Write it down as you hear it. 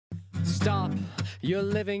Stop, you're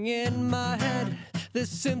living in my head. The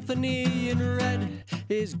symphony in red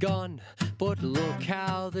is gone, but look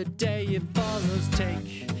how the day it follows.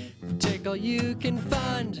 Take all you can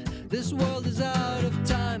find. This world is out of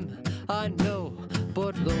time, I know,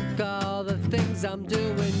 but look all the things I'm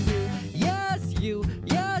doing.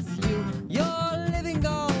 You're living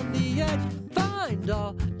on the edge. Find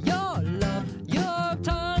all your love, your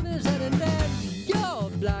time is at an end. You're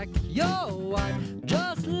black, you're white,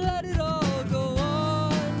 just let it all go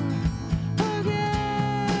on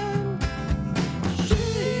again.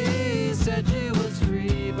 She said she was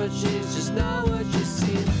free, but she's just not what you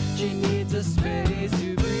see. She needs a space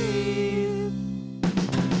to breathe.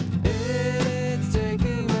 It's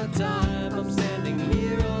taking my time, I'm standing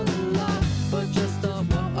here on the line, but just not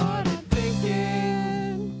what are they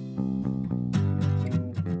thinking?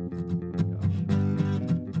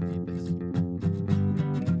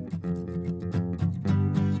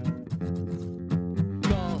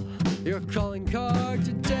 Call your calling card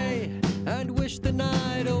today and wish the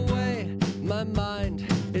night away. My mind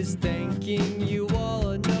is thanking you all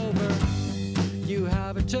and over. You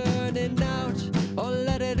have a turning out, or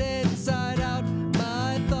let it inside out.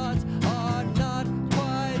 My thoughts are not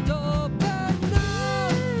quite open now.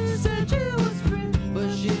 Said she was free, but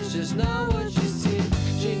she's just not what she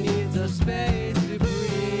seems. She needs a space to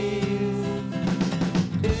breathe.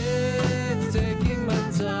 It's taking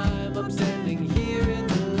my time, I'm standing here in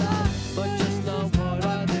the light, but just not what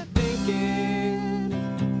are they thinking?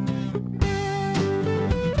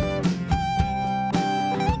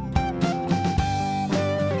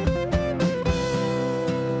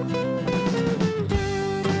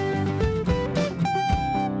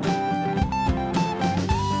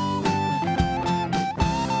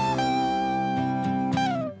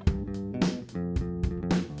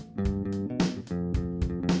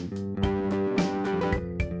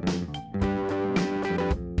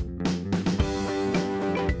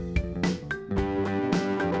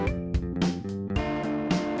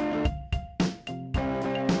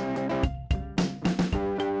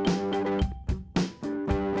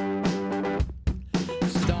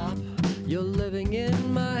 Stop, you're living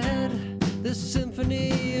in my head. The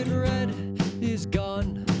symphony in red is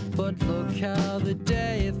gone, but look how the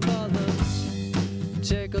day it follows.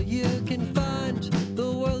 Take all you can find.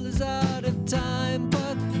 The world is out of time,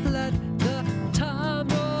 but let the time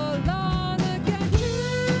roll on again.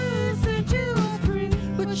 She said she was free,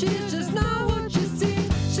 but she's just not what you see.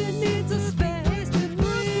 She needs a space to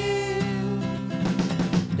breathe.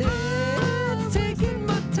 It's taking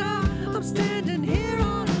my time, I'm standing here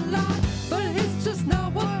on a line, but it's just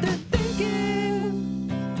not what they're thinking.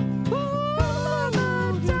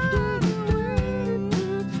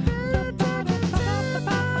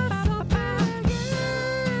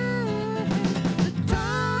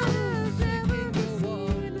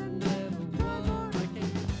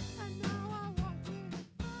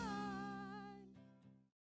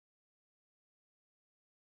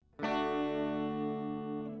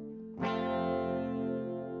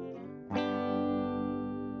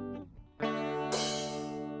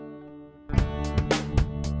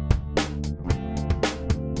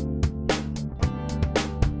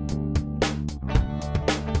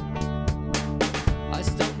 I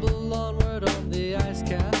stumble onward on the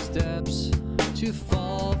ice-capped steps, to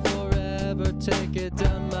fall forever, take it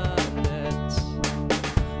down my net.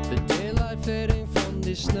 The daylight fading from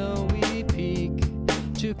the snowy peak,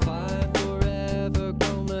 to climb forever,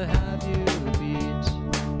 gonna have you beat.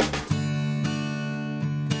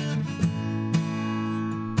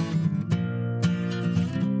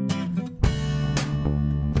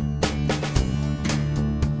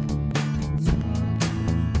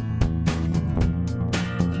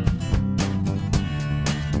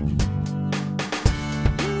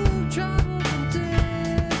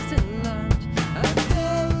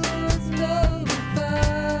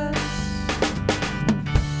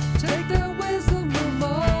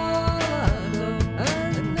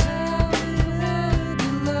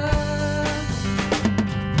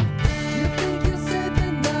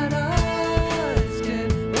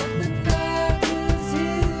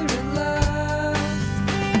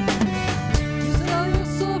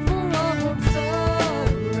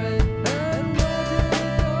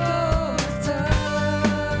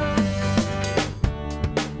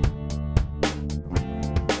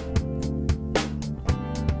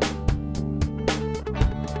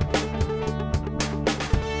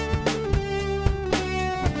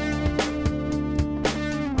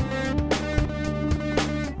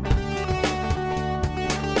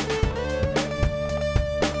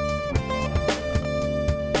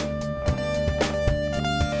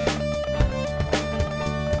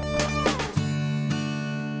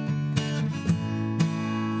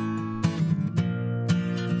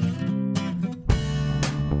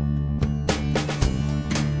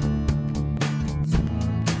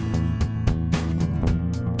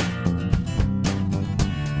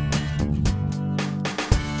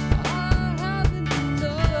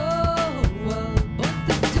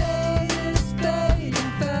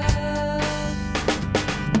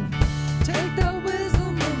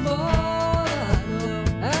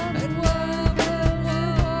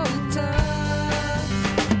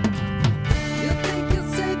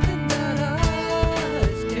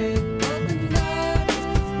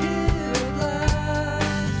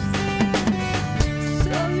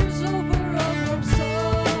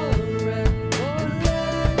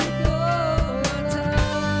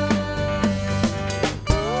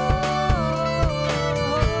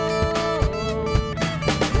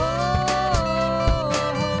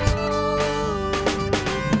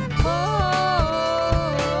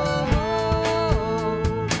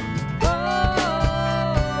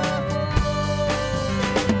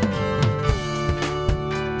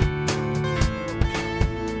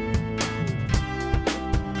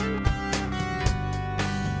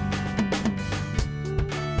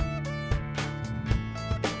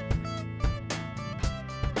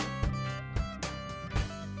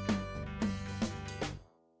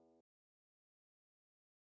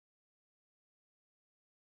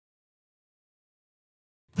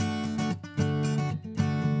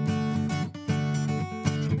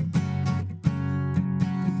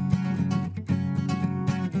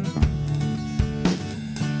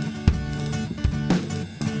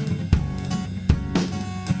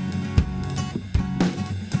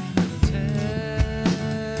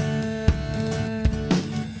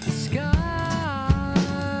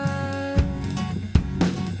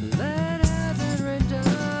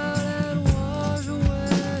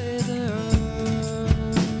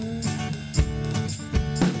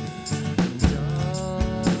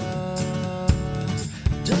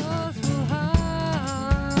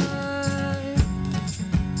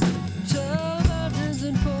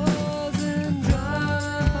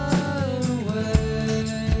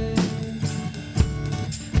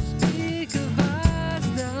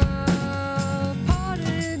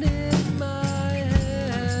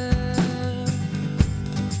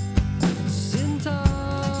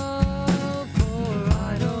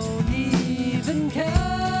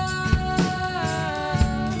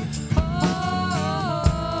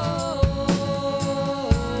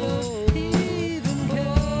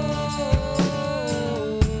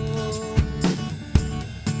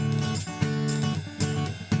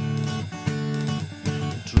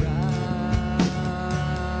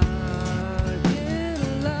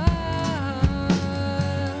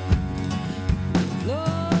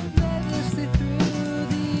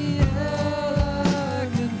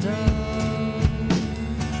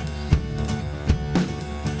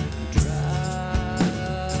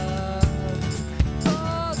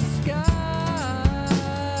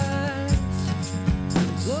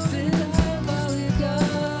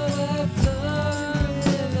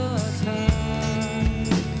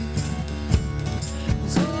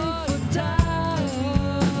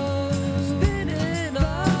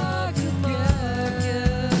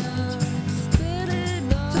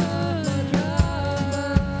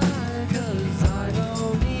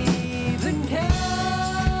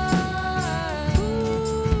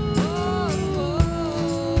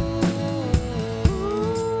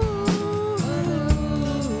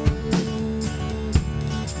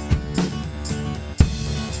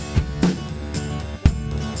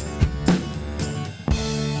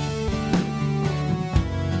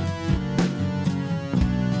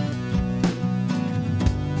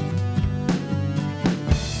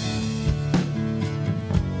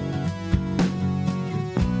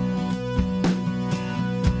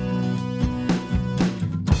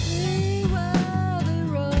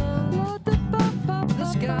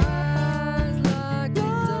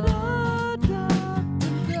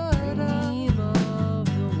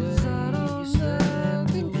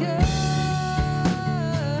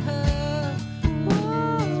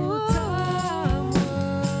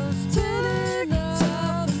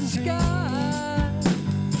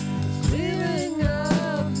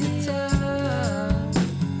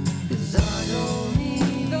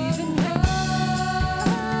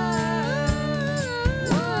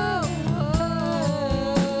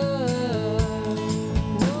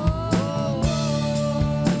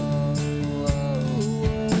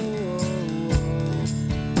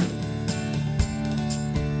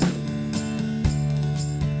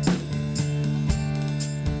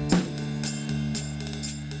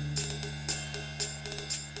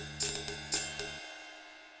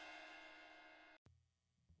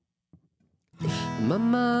 My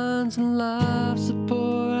mind's in life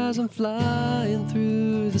support as I'm flying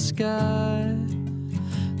through the sky.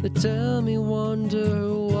 They tell me,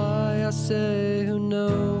 wonder why. I say, who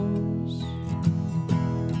knows?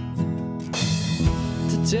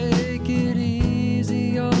 To take it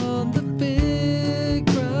easy on the big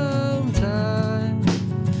ground tide.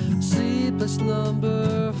 Sleepless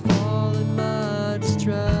slumber, fall in my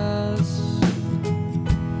distress.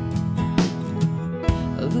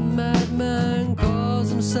 The madman calls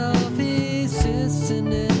himself, he's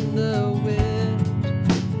hissing in the wind.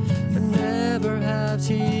 And never has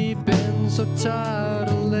he been so tired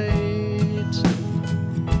or late.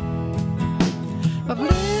 I've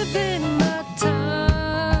lived in my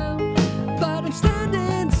time, but I'm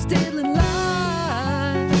standing still in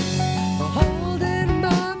line, holding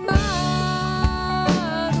my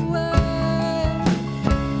mind away.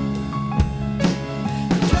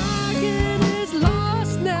 The dragon is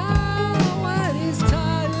lost now, and he's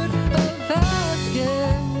tired of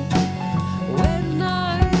asking, when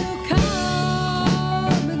are you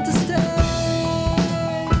coming to stay?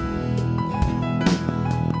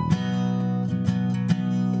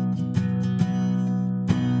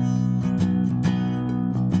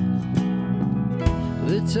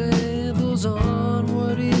 The table's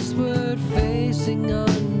onward, eastward, facing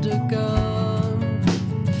undergone.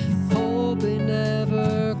 Hope it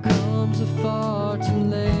never comes far too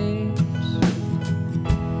late.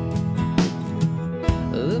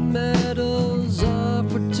 The medals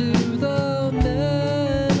offered to the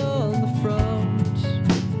men on the front.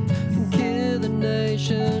 Kill the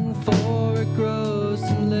nation, for it grows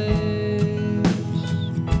too late.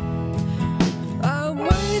 I'm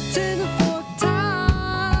waiting for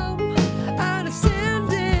time, and it's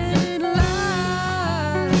ending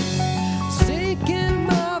life, sinking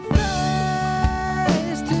my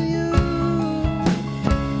face to you.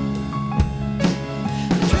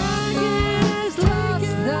 The dragon is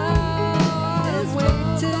lost now, it's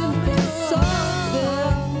waiting for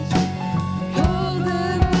something,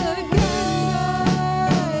 holding the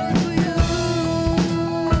gate for you.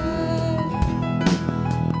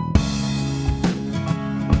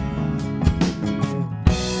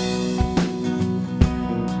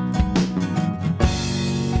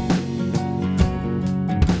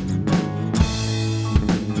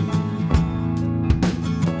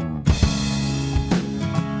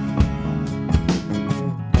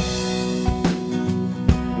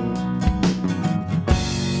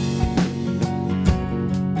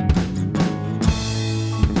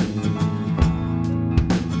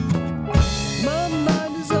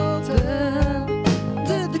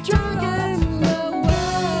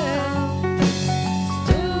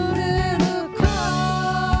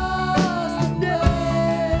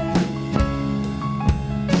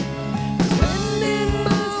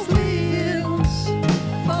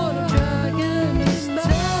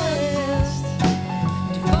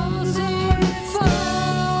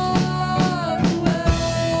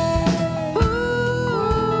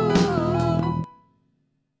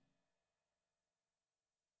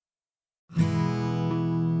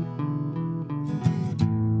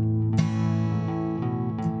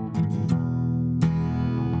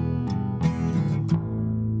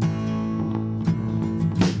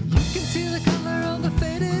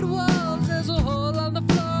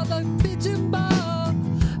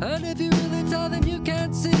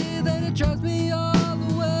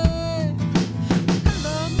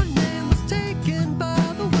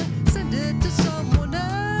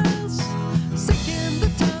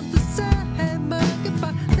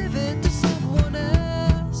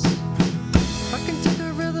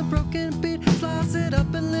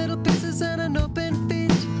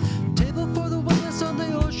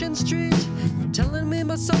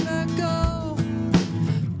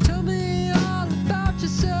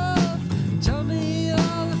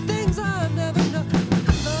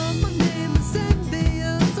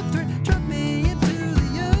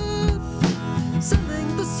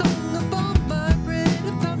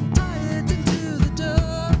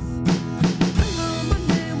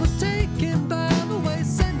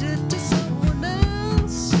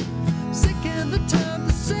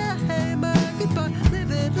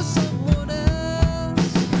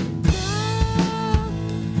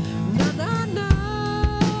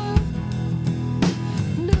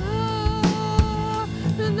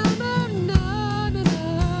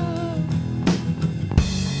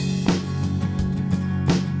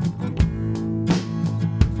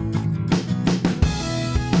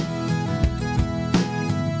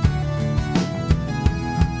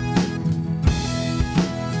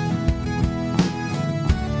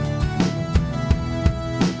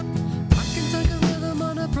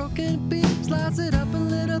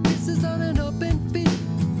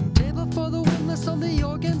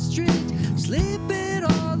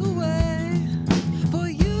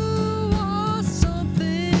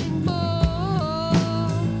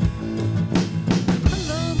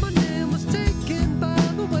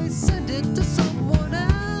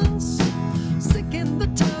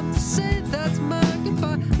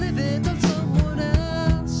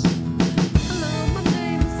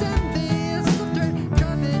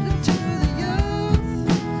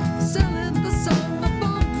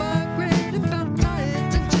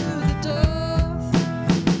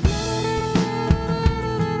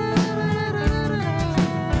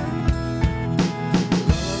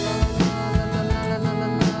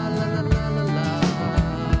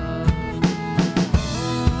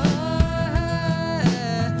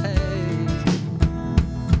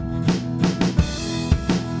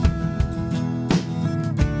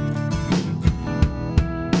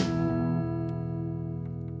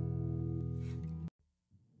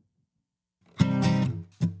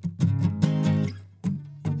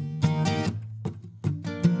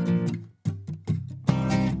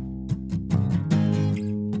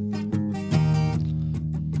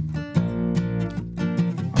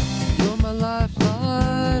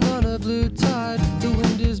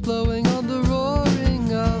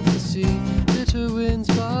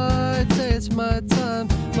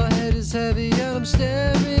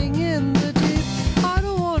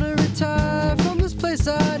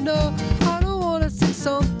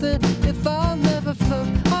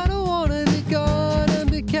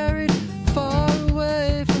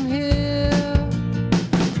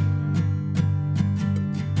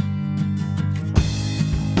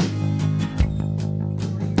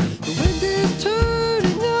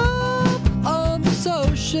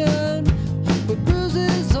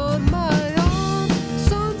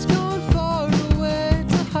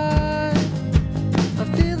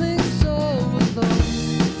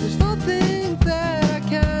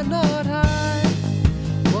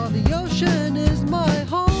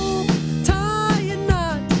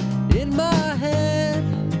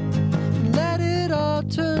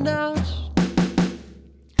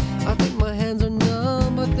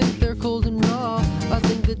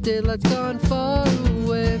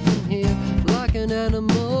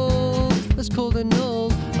 cold and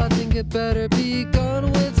old. I think it better be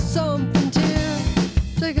gone with something dear.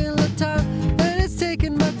 Taking the time, and it's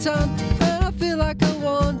taking my time, and I feel like I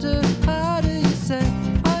wonder, how do you say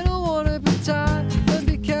I don't wanna be tied and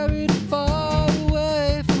be carried far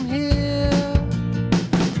away from here?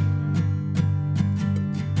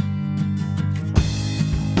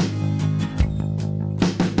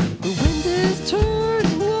 The wind is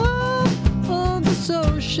turning up on this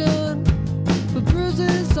ocean, but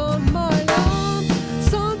bruises on my arm.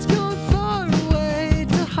 Sun's gone far away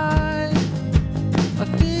to hide. I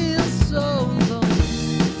feel so alone.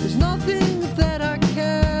 There's nothing that I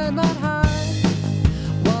cannot hide.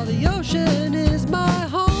 While the ocean is my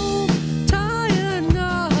home, tie a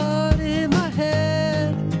knot in my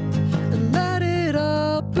head and let it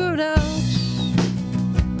all burn out.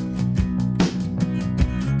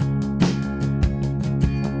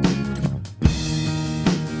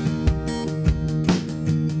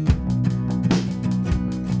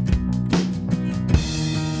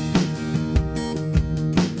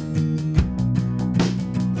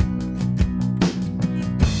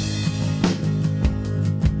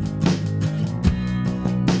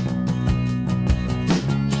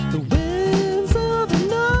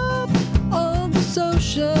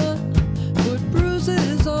 Put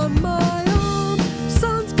bruises on my arm.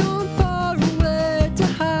 Sun's gone far away to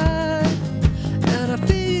hide, and I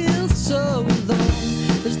feel so alone.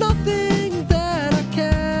 There's nothing that I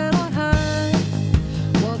cannot hide.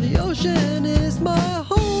 While the ocean is my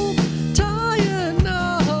home, tie a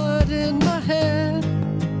knot in my head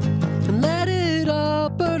and let it all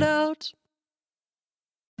burn out.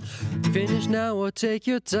 Finish now or take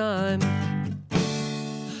your time.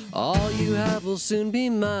 All you have will soon be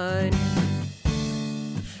mine.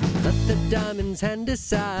 Let the diamond's hand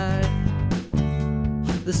decide.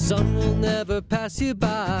 The sun will never pass you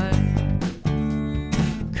by.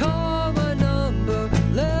 Call my number,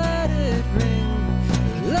 let it ring.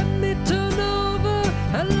 Let me turn over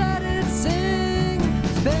and let it sing.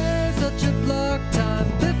 Spare such a block time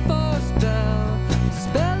before spell.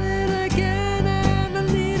 Spell it again and I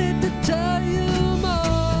needed to tell you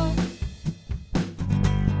more.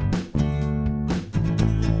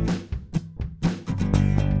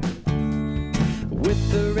 With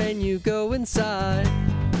the rain you go inside.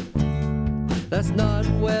 That's not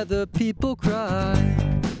where the people cry.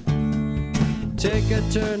 Take a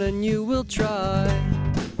turn and you will try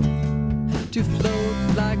to float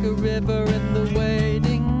like a river in the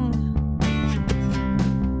waiting.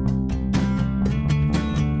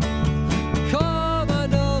 Call my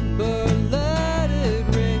number, let it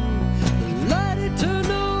ring. Let it turn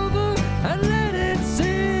over and let it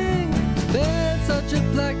sing. Spend such a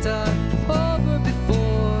black time over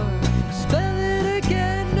before. Spell it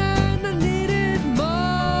again and I need it more.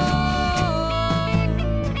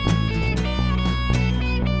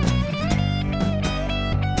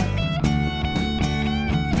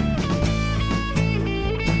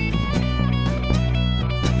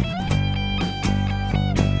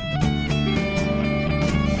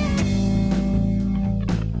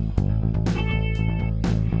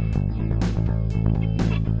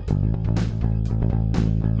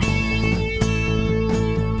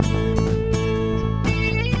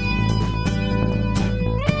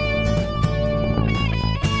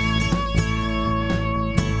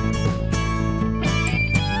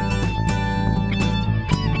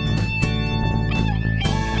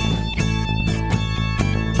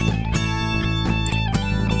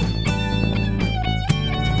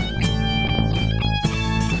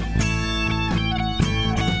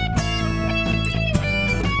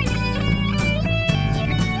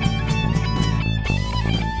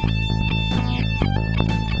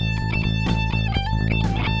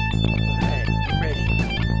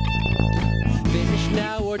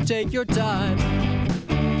 Or take your time.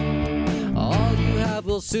 All you have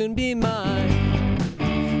will soon be mine.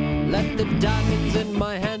 Let the diamonds in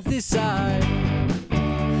my hands decide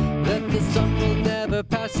that the sun will never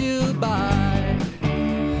pass you by.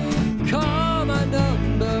 Call my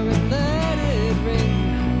number and let it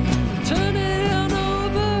ring. Turn it on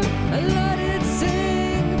over and let it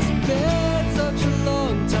sing. It's been such a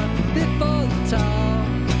long time before the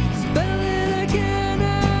time. Spell it again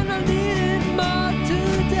and I need it more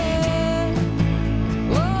today.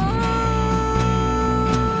 Whoa,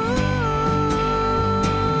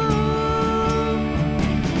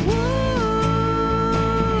 whoa,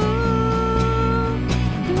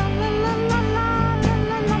 la la la la.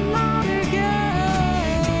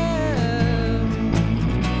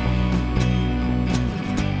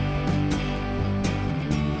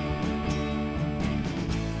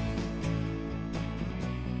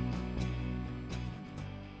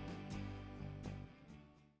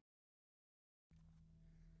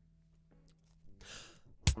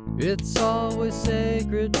 It's always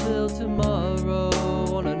sacred till tomorrow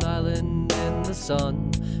on an island in the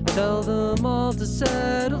sun. Tell them all to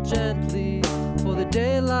settle gently, for the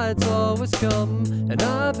daylight's always come. And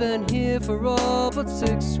I've been here for all but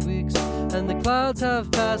 6 weeks, and the clouds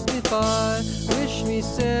have passed me by. Wish me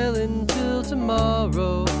sailing till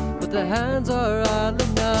tomorrow, but the hands are idle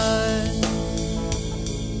night.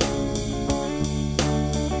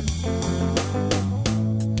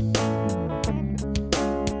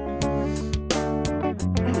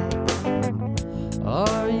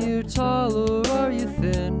 Are you tall or are you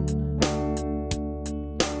thin?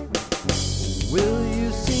 Will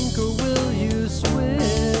you sink or will you swim?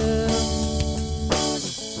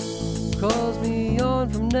 Calls me on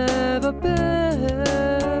from never been.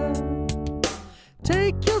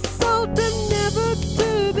 Take your salt and never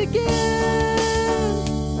to begin.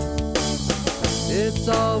 It's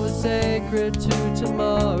always sacred to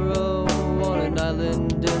tomorrow on an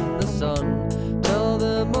island in the sun. Tell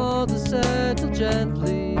them all to settle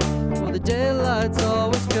gently, for the daylight's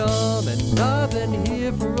always come. And I've been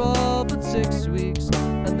here for all but 6 weeks,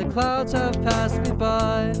 and the clouds have passed me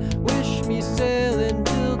by. Wish me sailing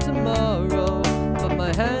till tomorrow, but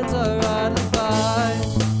my hands are idle by.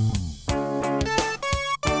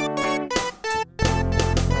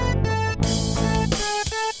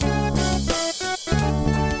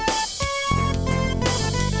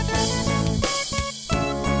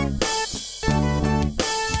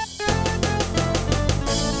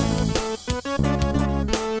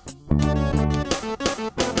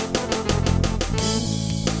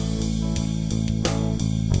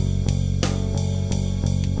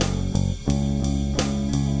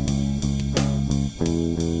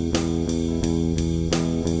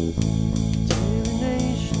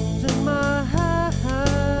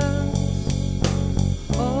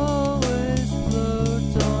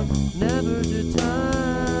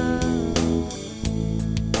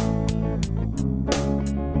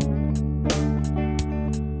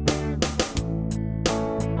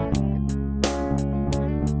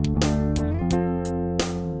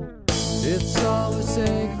 It's always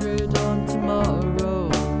sacred on tomorrow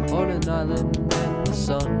on an island in the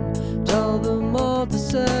sun. Tell them all to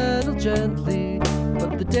settle gently,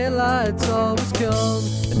 but the daylight's always come.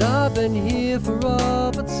 And I've been here for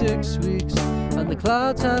all but 6 weeks, and the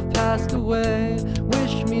clouds have passed away.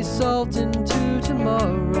 Wish me salt into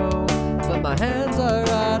tomorrow, but my hands are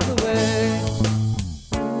out of the way.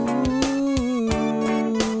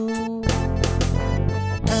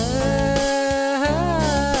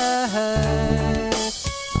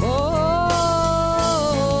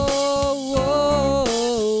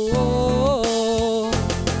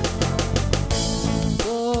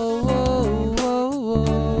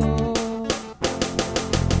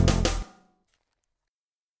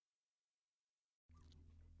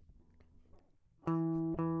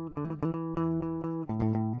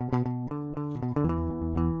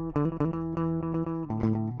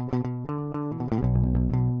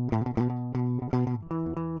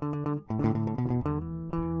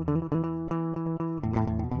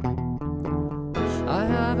 I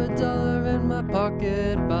have $1 in my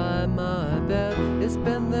pocket by my bed. It's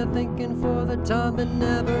been there thinking for the time that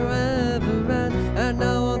never ever ends. And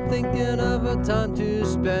now I'm thinking of a time to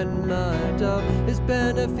spend my dough. It's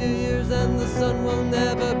been a few years and the sun will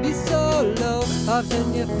never be so low. I've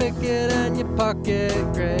seen your ticket and your pocket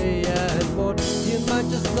gray and worn. You might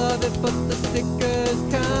just love it, but the sticker's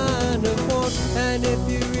kind of worn. And if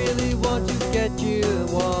you really want to get you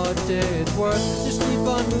what it's worth, just keep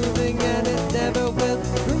on moving and it never will.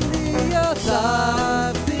 From the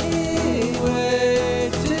outside, I've been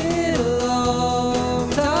waiting a long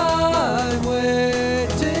time,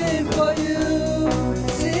 waiting for you.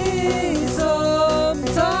 See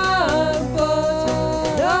sometime,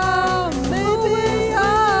 but now maybe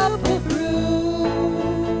I'll pull through.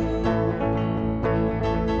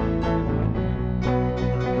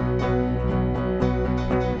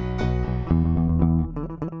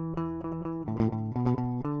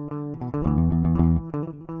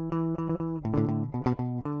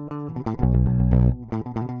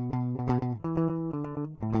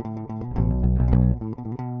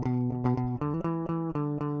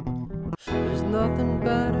 There's nothing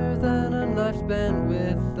better than a life spent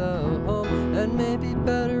with a home, and maybe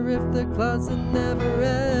better if the clouds that never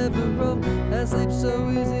ever roam, and sleep so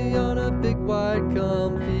easy on a big wide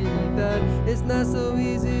comfy bed. It's not so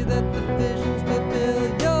easy that the visions will fill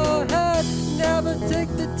your head. Never take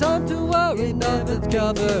the time to worry, nothing's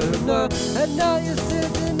covered, no. And now you're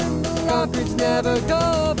sitting in the concrete's never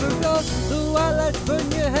covered, no. The white lights burn